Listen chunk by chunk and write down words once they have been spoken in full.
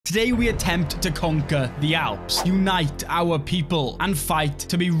Today we attempt to conquer the Alps, unite our people, and fight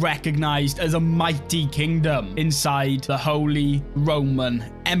to be recognized as a mighty kingdom inside the Holy Roman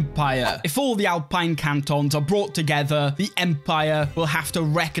Empire. If all the Alpine cantons are brought together, the Empire will have to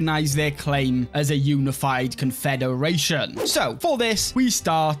recognize their claim as a unified confederation. So for this, we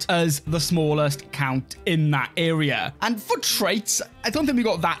start as the smallest count in that area. And for traits, I don't think we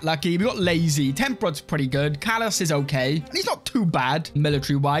got that lucky. We got lazy. Temperat's pretty good. Callous is okay. And he's not too bad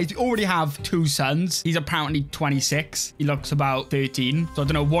military-wise. We already have 2 sons. He's apparently 26. He looks about 13. So I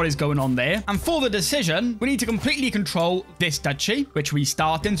don't know what is going on there. And for the decision, we need to completely control this duchy, which we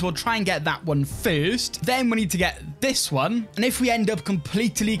start in. So we'll try and get that one first. Then we need to get this one. And if we end up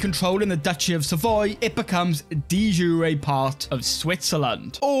completely controlling the Duchy of Savoy, it becomes de jure part of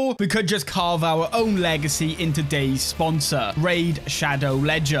Switzerland. Or we could just carve our own legacy in today's sponsor, Raid Shadow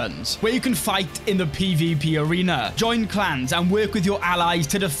Legends, where you can fight in the PvP arena, join clans, and work with your allies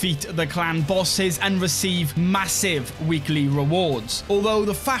to defeat the clan bosses and receive massive weekly rewards. Although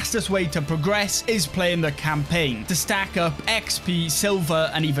the fastest way to progress is playing the campaign to stack up XP, silver,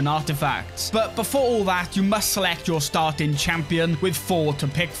 and even artifacts. But before all that, you must select your starting champion with 4 to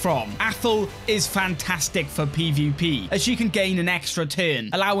pick from. Athel is fantastic for PvP, as she can gain an extra turn,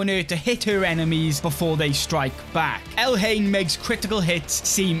 allowing her to hit her enemies before they strike back. Elhain makes critical hits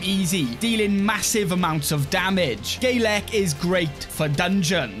seem easy, dealing massive amounts of damage. Galek is great for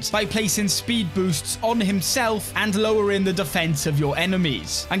dungeons by placing speed boosts on himself and lowering the defense of your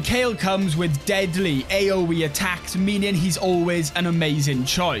enemies. And Kale comes with deadly AoE attacks, meaning he's always an amazing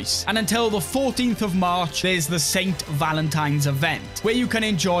choice. And until the 14th of March, there's the St. Valentine's event, where you can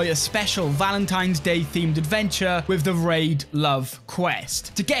enjoy a special Valentine's Day themed adventure with the Raid Love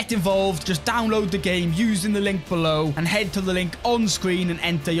Quest. To get involved, just download the game using the link below and head to the link on screen and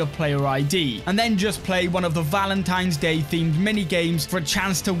enter your player ID. And then just play one of the Valentine's Day themed mini games for a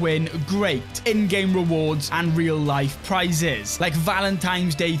chance to win great in-game rewards and real-life prizes, like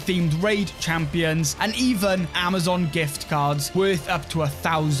Valentine's Day themed raid champions and even Amazon gift cards worth up to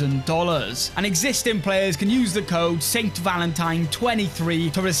 $1,000. And existing players can use the code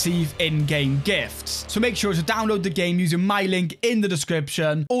SaintValentine23 to receive in-game gifts. So make sure to download the game using my link in the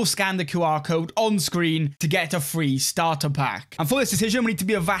description or scan the QR code on screen to get a free starter pack. And for this decision, we need to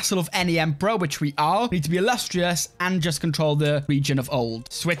be a vassal of any emperor, which we are. We need to be illustrious and just control the region of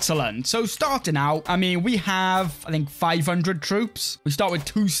Old Switzerland. So starting out, I mean, we have, I think, 500 troops. We start with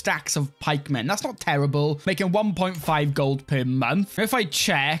 2 stacks of pikemen. That's not terrible, making 1.5 gold per month. If I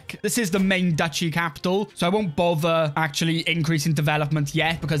check, this is the main duchy capital, so I won't bother actually increasing development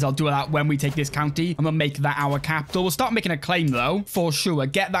yet because I'll do that when we take this county. I'm gonna make that our capital. We'll start making a claim though, for sure.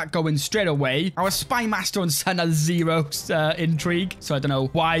 Get that going straight away. Our spy master and son has 0 intrigue, so I don't know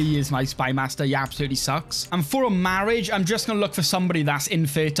why he is my spy master. He absolutely sucks. And for a marriage, I'm just gonna look for somebody that's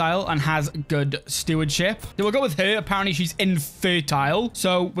infertile and has good stewardship. So we'll go with her. Apparently she's infertile,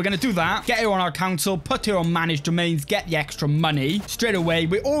 so we're gonna do that. Get her on our council, put her on managed domains, get the extra money straight away.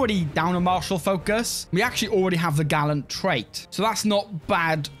 We're already down a martial focus. We actually already have the gallant trait, so that's not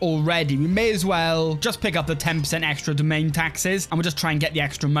bad already. We may as well just pick up the 10% extra domain taxes and we'll just try and get the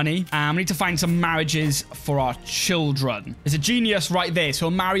extra money. We need to find some marriages for our children. There's a genius right there, so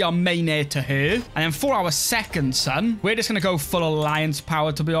we'll marry our main heir to her. And then for our second son, we're just gonna go full alliance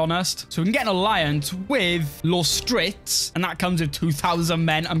power, to be honest. So we can get an alliance with Lostritz, and that comes with 2,000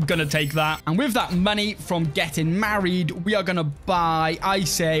 men. I'm gonna take that. And with that money from getting married, we are gonna buy, I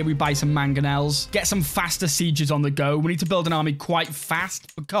say we buy some mangonels, get some faster sieges on the go. We need to build an army quite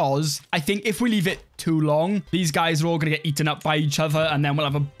fast because I think if we leave it too long, these guys are all gonna get eaten up by each other and then we'll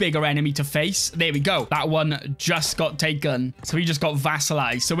have a bigger enemy to face. There we go. That one just got taken, so he just got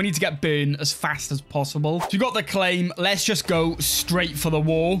vassalized. So we need to get burned as fast as possible. So we got the claim. Let's just go straight for the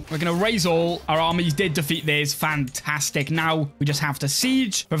war. We're gonna raise all. Our armies did defeat theirs. Fantastic. Now we just have to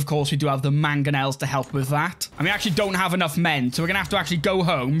siege, but of course we do have the mangonels to help with that, and we actually don't have enough men, so we're gonna have to actually go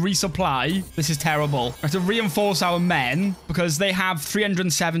home, resupply. This is terrible. We have to reinforce our men because they have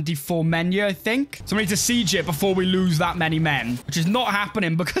 374 men here, I think. So we need to siege it before we lose that many men, which is not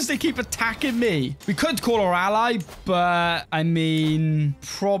happening because they keep attacking me. We could call our ally, but I mean,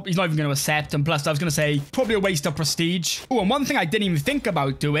 he's not even going to accept. And plus, I was going to say, probably a waste of prestige. Oh, and one thing I didn't even think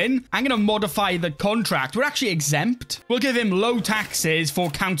about doing, I'm going to modify the contract. We're actually exempt. We'll give him low taxes for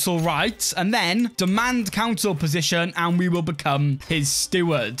council rights and then demand council position, and we will become his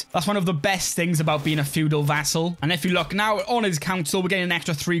steward. That's one of the best things about being a feudal vassal. And if you look now on his council, we're getting an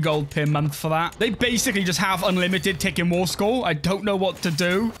extra 3 gold per month for that. They basically just have unlimited ticking war score. I don't know what to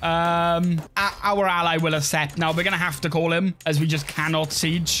do. Our ally will accept. Now, we're going to have to call call him, as we just cannot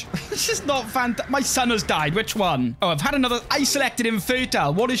siege. This is not fantastic. My son has died. Which one? Oh, I've had another. I selected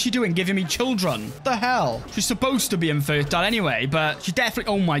infertile. What is she doing? Giving me children. What the hell? She's supposed to be infertile anyway, but she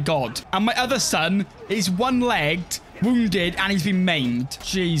definitely... Oh my god. And my other son is one-legged, wounded, and he's been maimed.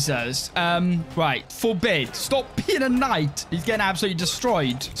 Jesus. Right. Forbid. Stop being a knight. He's getting absolutely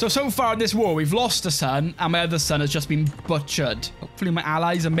destroyed. So far in this war, we've lost a son, and my other son has just been butchered. Hopefully my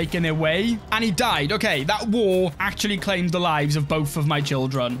allies are making their way. And he died. Okay, that war actually claimed the lives of both of my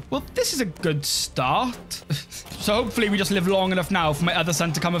children. Well, this is a good start. So hopefully we just live long enough now for my other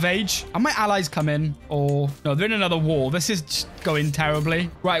son to come of age. Are my allies coming? Or... No, they're in another war. This is just going terribly.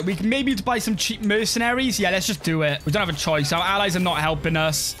 Right, we can maybe buy some cheap mercenaries. Yeah, let's just do it. We don't have a choice. Our allies are not helping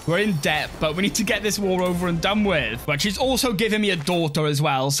us. We're in debt, but we need to get this war over and done with. But she's also giving me a daughter as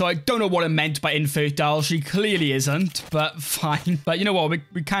well, so I don't know what it meant by infertile. She clearly isn't, but fine. But you know what?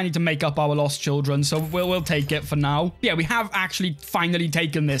 We kind of need to make up our lost children, so we'll take it for now. Yeah, we have actually finally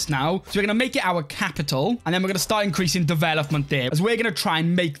taken this now. So we're going to make it our capital, and then we're going to start increasing development there, as we're going to try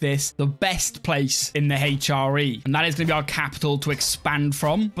and make this the best place in the HRE. And that is going to be our capital to expand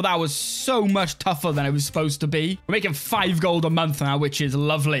from. But that was so much tougher than it was supposed to be. We're making 5 gold a month now, which is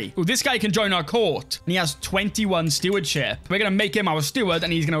lovely. Oh, this guy can join our court, and he has 21 stewardship. We're going to make him our steward,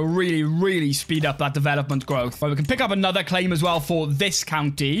 and he's going to really, really speed up that development growth. Right, we can pick up another claim as well for this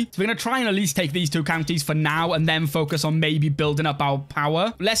county. So we're going to try and at least take these 2 counties for now, and then focus on maybe building up our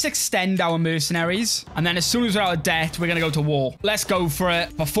power. Let's extend our mercenaries, and then as soon as we're out of debt, we're going to go to war. Let's go for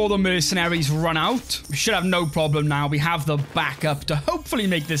it before the mercenaries run out. We should have no problem now. We have the backup to hopefully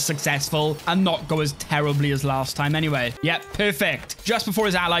make this successful and not go as terribly as last time anyway. Yep, perfect. Just before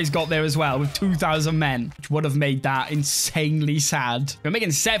his allies got there as well with 2,000 men, which would have made that insanely sad. We're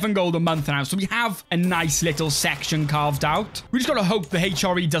making 7 gold a month now, so we have a nice little section carved out. We just got to hope the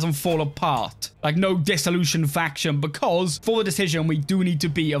HRE doesn't fall apart. Like, no dissolution faction, because for the decision, we do need to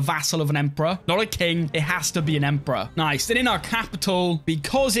be a vassal of an emperor, not a king. It has to be an emperor. Nice. Then in our capital,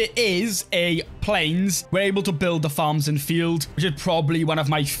 because it is a plains, we're able to build the farms and field, which is probably one of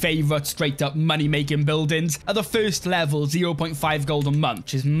my favorite straight up money-making buildings. At the first level, 0.5 gold a month,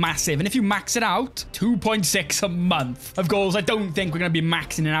 which is massive. And if you max it out, 2.6 a month. Of course, I don't think we're going to be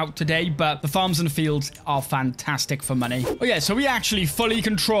maxing it out today, but the farms and fields are fantastic for money. Oh yeah, so we actually fully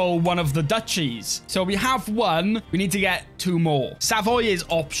control one of the duchies. So we have 1. We need to get 2 more. Savoy is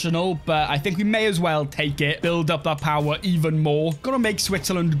optional, but I think we may as well take it. Build up that power even more. Gotta make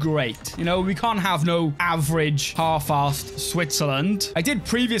Switzerland great. You know, we can't have no average, half-assed Switzerland. I did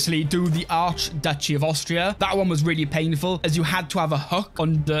previously do the Archduchy of Austria. That one was really painful, as you had to have a hook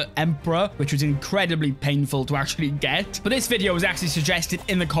on the emperor, which was incredibly painful to actually get. But this video was actually suggested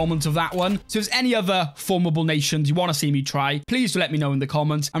in the comments of that one. So if there's any other formable nations you want to see me try, please do let me know in the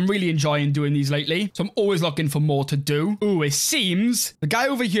comments. I'm really enjoying doing these lately, so I'm always looking for more to do. Ooh, it seems the guy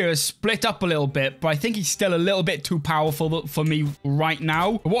over here is split up a little bit, but I think he's still a little bit too powerful for me right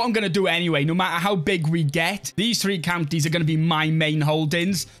now. But what I'm going to do anyway, no matter how big we get, these 3 counties are going to be my main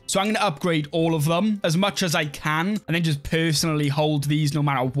holdings, so I'm going to upgrade all of them as much as I can, and then just personally hold these no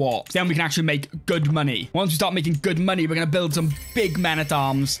matter what. Then we can actually make good money. Once we start making good money, we're going to build some big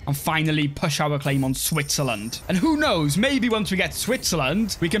men-at-arms and finally push our claim on Switzerland. And who knows, maybe once we get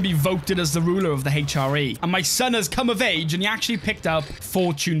Switzerland, we can be voted as the ruler of the HRE. And my son has come of age, and he actually picked up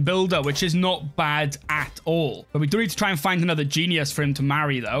Fortune Builder, which is not bad at all. But we do need to try and find another genius for him to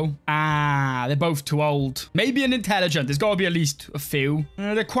marry, though. Ah, they're both too old. Maybe an intelligent. There's got to be at least a few.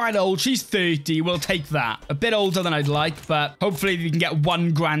 They're quite old. She's 30. We'll take that. A bit older than I'd like, but hopefully we can get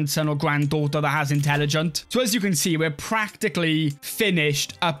 1 grandson or granddaughter that has intelligent. So as you can see, we're practically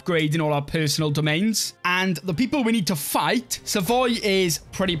finished upgrading all our personal domains. And the people we need to fight, Savoy is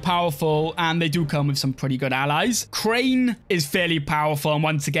pretty powerful, and they do come with some pretty good allies. Crane is fairly powerful, and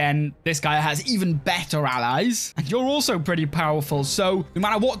once again, this guy has even better allies. And you're also pretty powerful, so no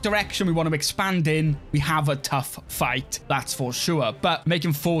matter what direction we want to expand in, we have a tough fight, that's for sure. But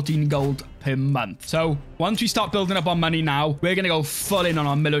making 14 gold per month. So once we start building up our money now, we're going to go full in on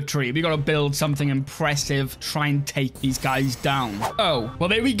our military. We got to build something impressive, try and take these guys down. Oh, well,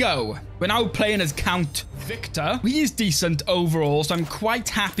 there we go. We're now playing as Count Victor. He is decent overall, so I'm quite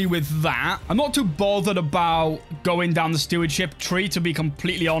happy with that. I'm not too bothered about going down the stewardship tree, to be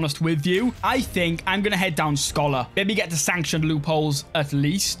completely honest with you. I think I'm going to head down Scholar. Maybe get the sanctioned loopholes at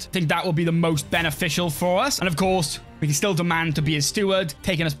least. I think that will be the most beneficial for us. And of course, we can still demand to be a steward,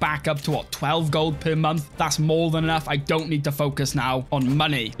 taking us back up to, what, 12 gold per month? That's more than enough. I don't need to focus now on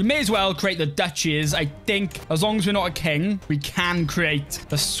money. We may as well create the duchies. I think as long as we're not a king, we can create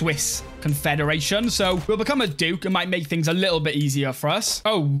the Swiss confederation. So we'll become a duke. It might make things a little bit easier for us.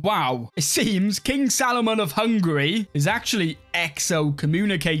 Oh, wow. It seems King Salomon of Hungary is actually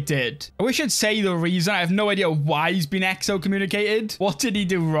excommunicated. I wish I'd say the reason. I have no idea why he's been excommunicated. What did he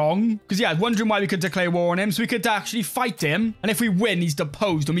do wrong? Because, yeah, I was wondering why we could declare war on him. So we could actually fight him. And if we win, he's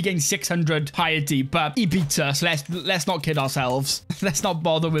deposed and we gain 600 piety. But he beats us. Let's not kid ourselves. Let's not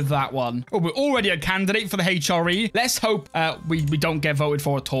bother with that one. Oh, we're already a candidate for the HRE. Let's hope we don't get voted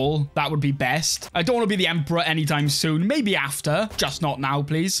for at all. That would be best. I don't want to be the emperor anytime soon. Maybe after. Just not now,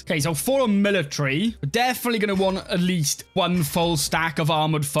 please. Okay, so for a military, we're definitely going to want at least one full stack of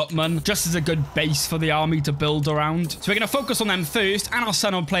armored footmen, just as a good base for the army to build around. So we're going to focus on them first, and our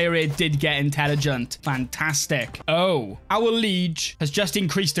son on player here did get intelligent. Fantastic. Oh, our liege has just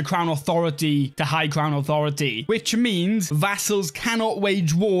increased the crown authority to high crown authority, which means vassals cannot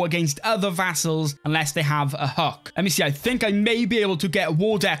wage war against other vassals unless they have a hook. Let me see. I think I may be able to get a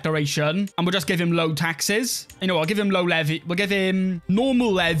war declaration, and we'll just give him low taxes. You know, I'll give him low levy. We'll give him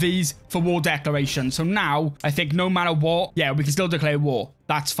normal levies for war declaration. So now I think no matter what, yeah, we can still declare war.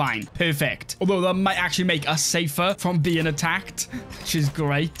 That's fine. Perfect. Although that might actually make us safer from being attacked, which is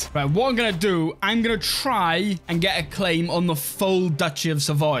great. Right, what I'm going to do, I'm going to try and get a claim on the full Duchy of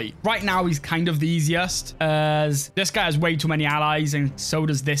Savoy. Right now, he's kind of the easiest, as this guy has way too many allies, and so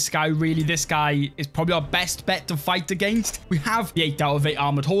does this guy. Really, this guy is probably our best bet to fight against. We have the 8 out of 8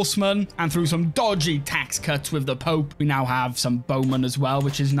 armored horsemen, and through some dodgy tax cuts with the Pope, we now have some bowmen as well,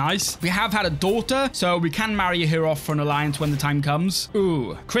 which is nice. We have had a daughter, so we can marry her off for an alliance when the time comes. Ooh.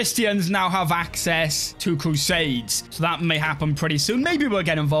 Christians now have access to crusades, so that may happen pretty soon. Maybe we'll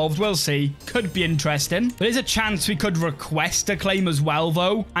get involved. We'll see. Could be interesting. There's a chance we could request a claim as well,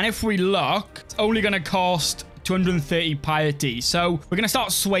 though. And if we look, it's only going to cost 230 piety. So we're going to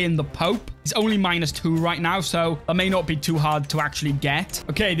start swaying the Pope. It's only -2 right now, so that may not be too hard to actually get.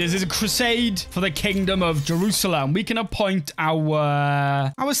 Okay, this is a crusade for the kingdom of Jerusalem. We can appoint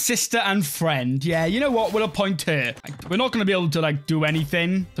our sister and friend. Yeah, you know what? We'll appoint her. We're not going to be able to, like, do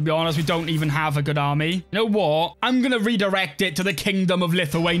anything. To be honest, we don't even have a good army. You know what? I'm going to redirect it to the kingdom of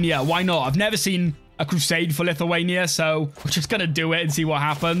Lithuania. Why not? I've never seen a crusade for Lithuania, so we're just gonna do it and see what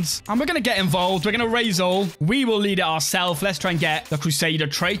happens. And we're gonna get involved. We're gonna raise all. We will lead it ourselves. Let's try and get the Crusader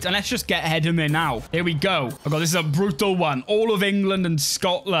trait, and let's just get ahead of him now. Here we go. Oh god, this is a brutal one. All of England and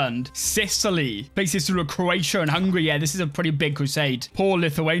Scotland, Sicily, places through Croatia and Hungary. Yeah, this is a pretty big crusade. Poor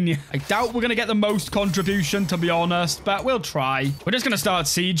Lithuania. I doubt we're gonna get the most contribution, to be honest, but we'll try. We're just gonna start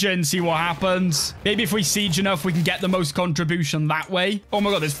sieging, see what happens. Maybe if we siege enough, we can get the most contribution that way. Oh my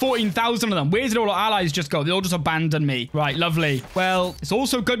god, there's 14,000 of them. Where's it all our allies just go? They all just abandon me. Right, lovely. Well, it's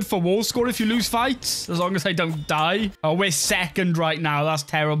also good for war score if you lose fights, as long as I don't die. Oh, we're second right now. That's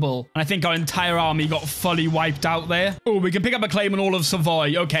terrible. And I think our entire army got fully wiped out there. Oh, we can pick up a claim on all of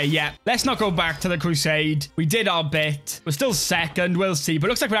Savoy. Okay, yeah. Let's not go back to the crusade. We did our bit. We're still second. We'll see. But it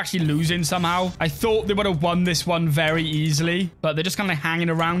looks like we're actually losing somehow. I thought they would have won this one very easily, but they're just kind of hanging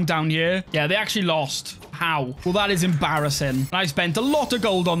around down here. Yeah, they actually lost. How? Well, that is embarrassing. I spent a lot of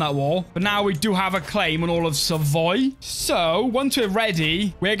gold on that war, but now we do have a claim on all of Savoy. So once we're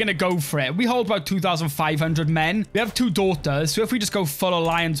ready, we're going to go for it. We hold about 2,500 men. We have 2 daughters. So if we just go full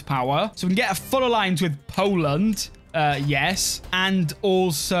alliance power, so we can get a full alliance with Poland. Yes. And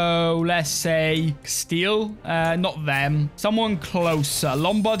also, let's say, Castile. Not them. Someone closer.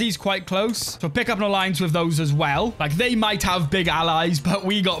 Lombardy's quite close. So pick up an alliance with those as well. Like, they might have big allies, but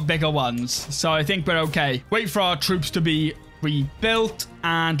we got bigger ones. So I think we're okay. Wait for our troops to be rebuilt,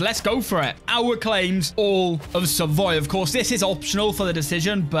 and let's go for it. Our claims, all of Savoy. Of course, this is optional for the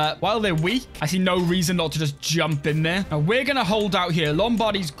decision, but while they're weak, I see no reason not to just jump in there. Now, we're going to hold out here.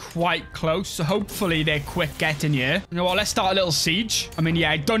 Lombardy's quite close, so hopefully they're quick getting here. You know what? Let's start a little siege. I mean, yeah,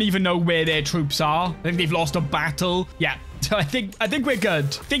 I don't even know where their troops are. I think they've lost a battle. Yeah. So I think we're good.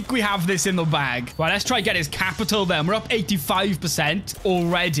 I think we have this in the bag. Right, let's try and get his capital then. We're up 85%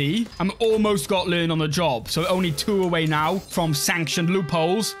 already. I'm almost got learn on the job. So only 2 away now from sanctioned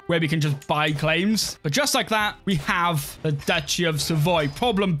loopholes where we can just buy claims. But just like that, we have the Duchy of Savoy.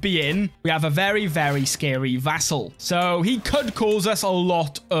 Problem being, we have a very, very scary vassal. So he could cause us a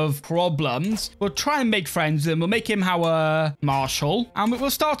lot of problems. We'll try and make friends with him. We'll make him our marshal. And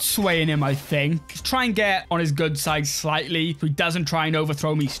we'll start swaying him, I think. Try and get on his good side slightly. If he doesn't try and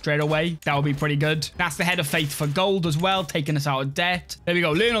overthrow me straight away, that would be pretty good. That's the head of faith for gold as well, taking us out of debt. There we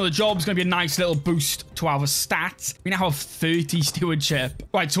go. Learn on the job is going to be a nice little boost to our stats. We now have 30 stewardship. ship.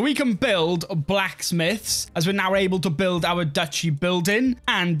 Right, so we can build blacksmiths as we're now able to build our duchy building.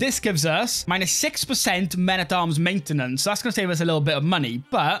 And this gives us minus 6% men-at-arms maintenance. So that's going to save us a little bit of money.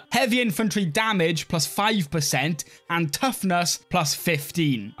 But heavy infantry damage plus 5% and toughness plus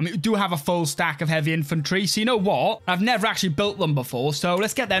 15. I mean, we do have a full stack of heavy infantry. So you know what? I've never actually built them before. So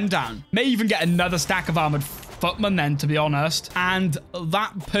let's get them down. May even get another stack of armored footmen then, to be honest. And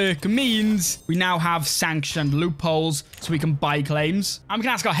that perk means we now have sanctioned loopholes so we can buy claims. I'm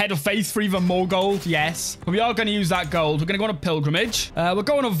gonna ask our head of faith for even more gold. Yes, but we are going to use that gold. We're gonna go on a pilgrimage. We're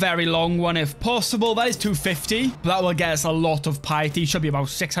going a very long one if possible. That is 250, but that will get us a lot of piety. Should be about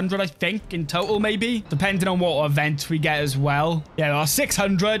 600, I think, in total, maybe, depending on what event we get as well. Yeah, our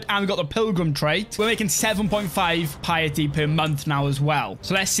 600, and we got the pilgrim trait. We're making 7.5 piety per month now as well.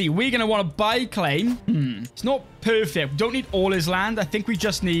 So let's see. We're gonna want to buy claim. It's not perfect. We don't need all his land. I think we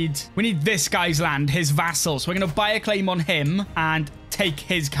need this guy's land, his vassal. So we're going to buy a claim on him and take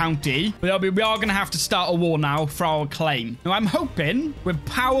his county. We are going to have to start a war now for our claim. Now, I'm hoping we're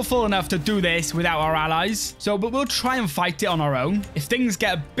powerful enough to do this without our allies. But we'll try and fight it on our own. If things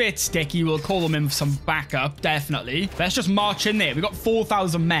get a bit sticky, we'll call them in for some backup, definitely. Let's just march in there. We've got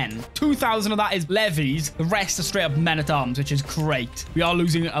 4,000 men. 2,000 of that is levies. The rest are straight up men-at-arms, which is great. We are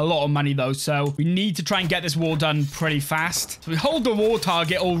losing a lot of money, though, so we need to try and get this war done pretty fast. So we hold the war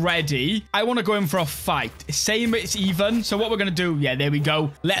target already. I want to go in for a fight. Same, it's even. So what we're going to do, yeah, there we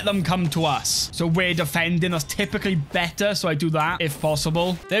go. Let them come to us. So we're defending. That's typically better. So I do that if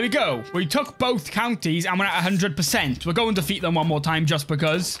possible. There we go. We took both counties and we're at 100%. We're going to defeat them one more time just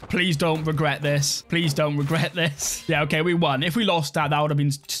because. Please don't regret this. Please don't regret this. Yeah, okay, we won. If we lost that, that would have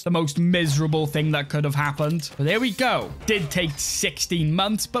been just the most miserable thing that could have happened. But there we go. Did take 16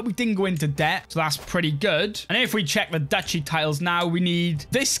 months, but we didn't go into debt. So that's pretty good. And if we check the duchy titles now, we need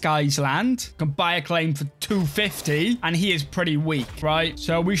this guy's land. Can buy a claim for 250, and he is pretty weak, right?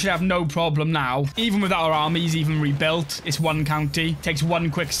 So we should have no problem now. Even without our armies even rebuilt, it's one county. Takes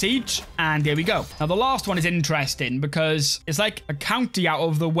one quick siege, and there we go. Now, the last one is interesting because it's like a county out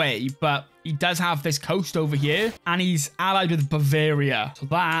of the way, but he does have this coast over here, and he's allied with Bavaria. So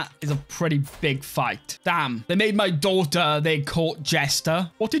that is a pretty big fight. Damn, they made my daughter their court jester.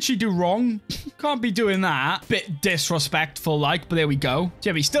 What did she do wrong? Can't be doing that. Bit disrespectful, like, but there we go.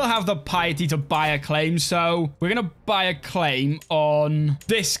 So yeah, we still have the piety to buy a claim, so we're gonna buy a claim on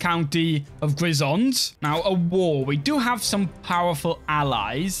this county of Grisons. Now, a war. We do have some powerful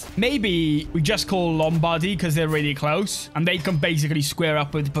allies. Maybe we just call Lombardy because they're really close, and they can basically square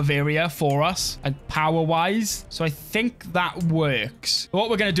up with Bavaria for us, like power-wise. So I think that works. But what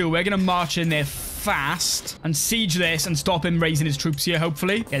we're going to do, we're going to march in there fast and siege this and stop him raising his troops here,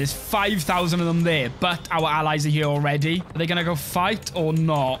 hopefully. Yeah, there's 5,000 of them there, but our allies are here already. Are they going to go fight or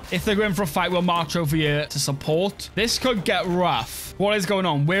not? If they're going for a fight, we'll march over here to support. This could get rough. What is going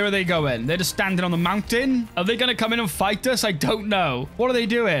on? Where are they going? They're just standing on the mountain. Are they going to come in and fight us? I don't know. What are they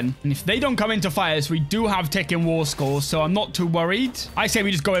doing? And if they don't come in to fight us, we do have ticking war scores, so I'm not too worried. I say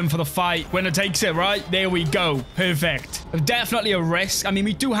we just go in for the fight. Winner takes it, right? There we go. Perfect. Definitely a risk. I mean,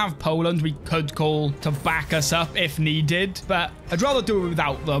 we do have Poland we could call to back us up if needed, but I'd rather do it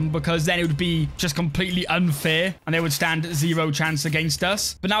without them because then it would be just completely unfair and they would stand zero chance against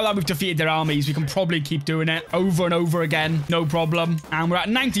us. But now that we've defeated their armies, we can probably keep doing it over and over again. No problem. And we're at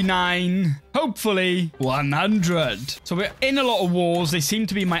 99. Hopefully 100. So we're in a lot of wars. They seem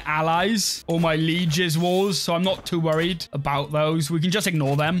to be my allies or my lieges wars, so I'm not too worried about those. We can just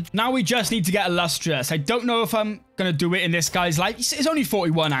ignore them. Now we just need to get illustrious. I don't know if I'm gonna do it in this guy's life. It's only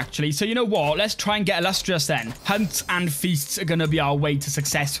 41 actually, so you know what, let's try and get illustrious then. Hunts and feasts are gonna be our way to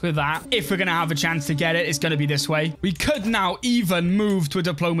success with that. If we're gonna have a chance to get it, it's gonna be this way. We could now even move to a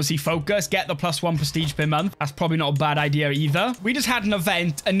diplomacy focus, get the +1 prestige per month. That's probably not a bad idea either. We just had an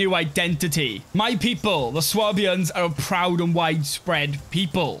event, a new identity. My people, the Swabians, are a proud and widespread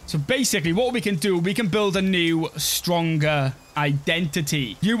people. So basically what we can do, we can build a new, stronger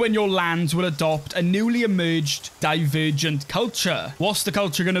identity. You and your lands will adopt a newly emerged divergent culture. What's the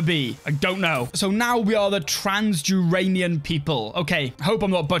culture going to be? I don't know. So now we are the Transjuranian people. Okay, I hope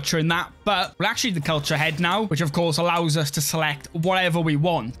I'm not butchering that, but we're actually the culture head now, which of course allows us to select whatever we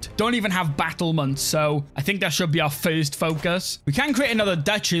want. Don't even have battlements, so I think that should be our first focus. We can create another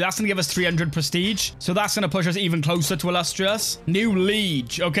duchy. That's going to give us 300 prestige, so that's going to push us even closer to illustrious. New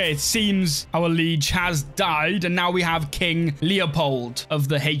liege. Okay, it seems our liege has died, and now we have King Leopold of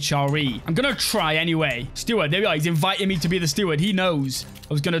the HRE. I'm going to try anyway. Steward, there we are. He's inviting me to be the steward. He knows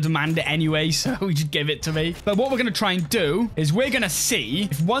I was going to demand it anyway, so he should give it to me. But what we're going to try and do is we're going to see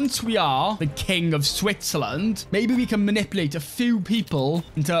if once we are the king of Switzerland, maybe we can manipulate a few people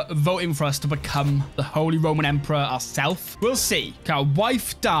into voting for us to become the Holy Roman Emperor ourselves. We'll see. Our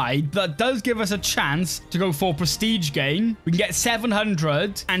wife died. That does give us a chance to go for prestige gain. We can get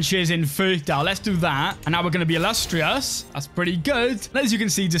 700 and she's infertile. Let's do that. And now we're going to be illustrious. That's pretty good. And as you can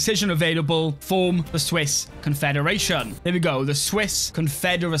see, decision available. Form the Swiss Confederation. There we go. The Swiss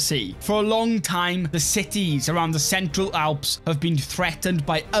Confederacy. For a long time, the cities around the Central Alps have been threatened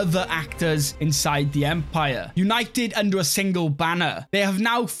by other actors inside the empire. United under a single banner, they have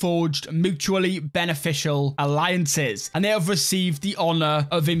now forged mutually beneficial alliances, and they have received the honor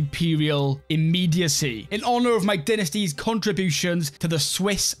of imperial immediacy. In honor of my dynasty's contributions to the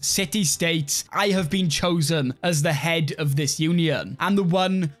Swiss city-states, I have been chosen as the head of this union, and the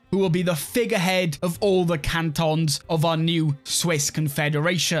one who will be the figurehead of all the cantons of our new Swiss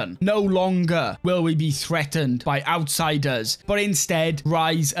Confederation. No longer will we be threatened by outsiders, but instead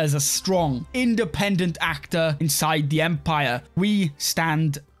rise as a strong, independent actor inside the empire. We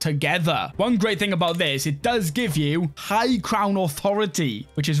stand together. One great thing about this, it does give you high crown authority,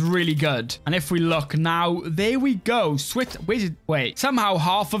 which is really good. And if we look now, there we go. Wait, somehow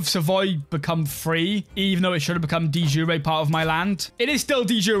half of Savoy become free, even though it should have become de jure part of my land. It is still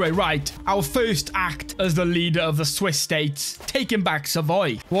de jure, right? Our first act as the leader of the Swiss states, taking back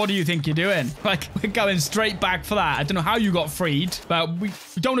Savoy. What do you think you're doing? Like, we're going straight back for that. I don't know how you got freed, but we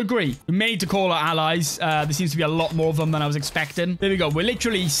don't agree. We made to call our allies. There seems to be a lot more of them than I was expecting. There we go. We're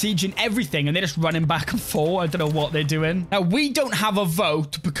literally sieging everything and they're just running back and forth. I don't know what they're doing. Now, we don't have a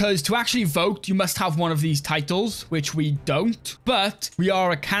vote because to actually vote, you must have one of these titles, which we don't, but we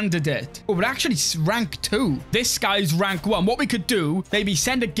are a candidate. Oh, we're actually rank 2. This guy's rank 1. What we could do, maybe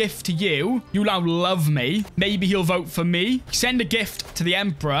send a gift to you. You now love me. Maybe he'll vote for me. Send a gift to the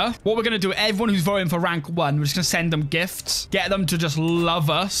emperor. What we're going to do, everyone who's voting for rank 1, we're just going to send them gifts, get them to just love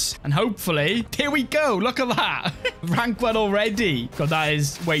us, and hopefully, here we go. Look at that. Rank 1 already. God, that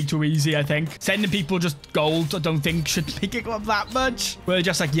is way too easy, I think. Sending people just gold, I don't think should make it up that much. We're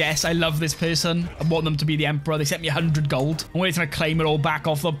just like, yes, I love this person. I want them to be the emperor. They sent me 100 gold. I'm waiting to claim it all back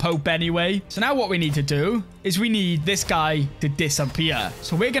off the Pope anyway. So now what we need to do is we need this guy to disappear.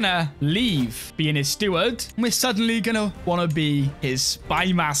 So we're gonna leave being his steward, and we're suddenly gonna want to be his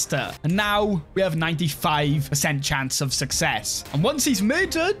spy master. And now we have 95% chance of success. And once he's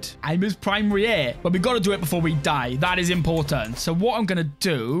murdered, I'm his primary heir. But we got to do it before we die. That is important. So what I'm gonna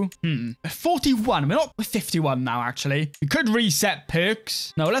do, 41. We're 51 now, actually. We could reset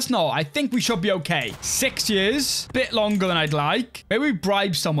perks. No, let's not. I think we should be okay. 6 years, bit longer than I'd like. Maybe we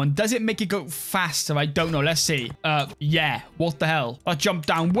bribe someone. Does it make it go faster? I don't know. Let's see. Yeah. What the hell? That jumped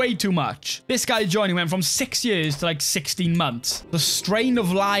down way too much. This guy joining went from 6 years to like 16 months. The strain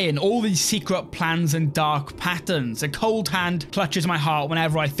of lying, all these secret plans and dark patterns. A cold hand clutches my heart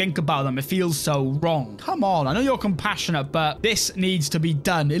whenever I think about them. It feels so wrong. Come on. I know you're compassionate, but this needs to be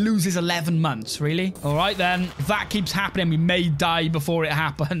done. It loses 11 months. Really? All right, then. If that keeps happening, we may die before it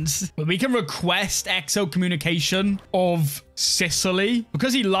happens. But we can request exo communication of Sicily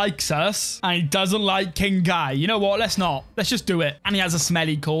because he likes us and he doesn't like King Guy. You know what? Let's not. Let's just do it. And he has a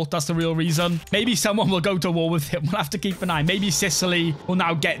smelly court. That's the real reason. Maybe someone will go to war with him. We'll have to keep an eye. Maybe Sicily will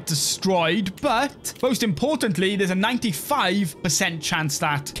now get destroyed. But most importantly, there's a 95% chance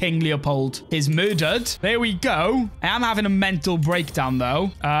that King Leopold is murdered. There we go. I am having a mental breakdown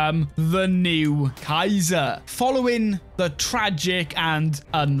though. The new Kaiser. Following the tragic and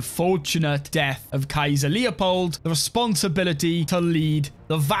unfortunate death of Kaiser Leopold, the responsibility to lead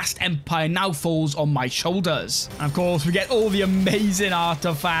the vast empire now falls on my shoulders. And of course, we get all the amazing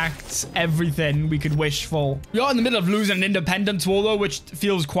artifacts, everything we could wish for. We are in the middle of losing an independence war, though, which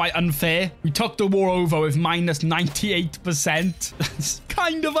feels quite unfair. We took the war over with minus 98%. That's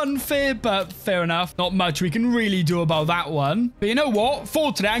kind of unfair, but fair enough. Not much we can really do about that one. But you know what?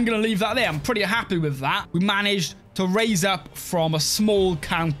 For today, I'm going to leave that there. I'm pretty happy with that. We managed to raise up from a small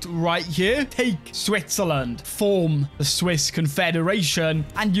count right here, take Switzerland, form the Swiss Confederation,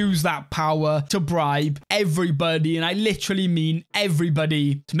 and use that power to bribe everybody, and I literally mean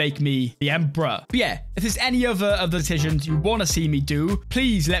everybody, to make me the emperor. But yeah, if there's any other of the decisions you want to see me do,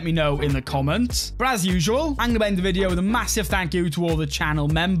 please let me know in the comments. But as usual, I'm going to end the video with a massive thank you to all the channel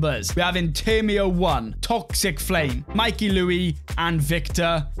members. We have Intermio1, Toxic Flame, Mikey Louie, and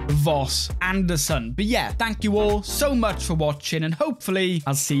Victor Voss Anderson. But yeah, thank you all so much for watching, and hopefully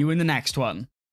I'll see you in the next one.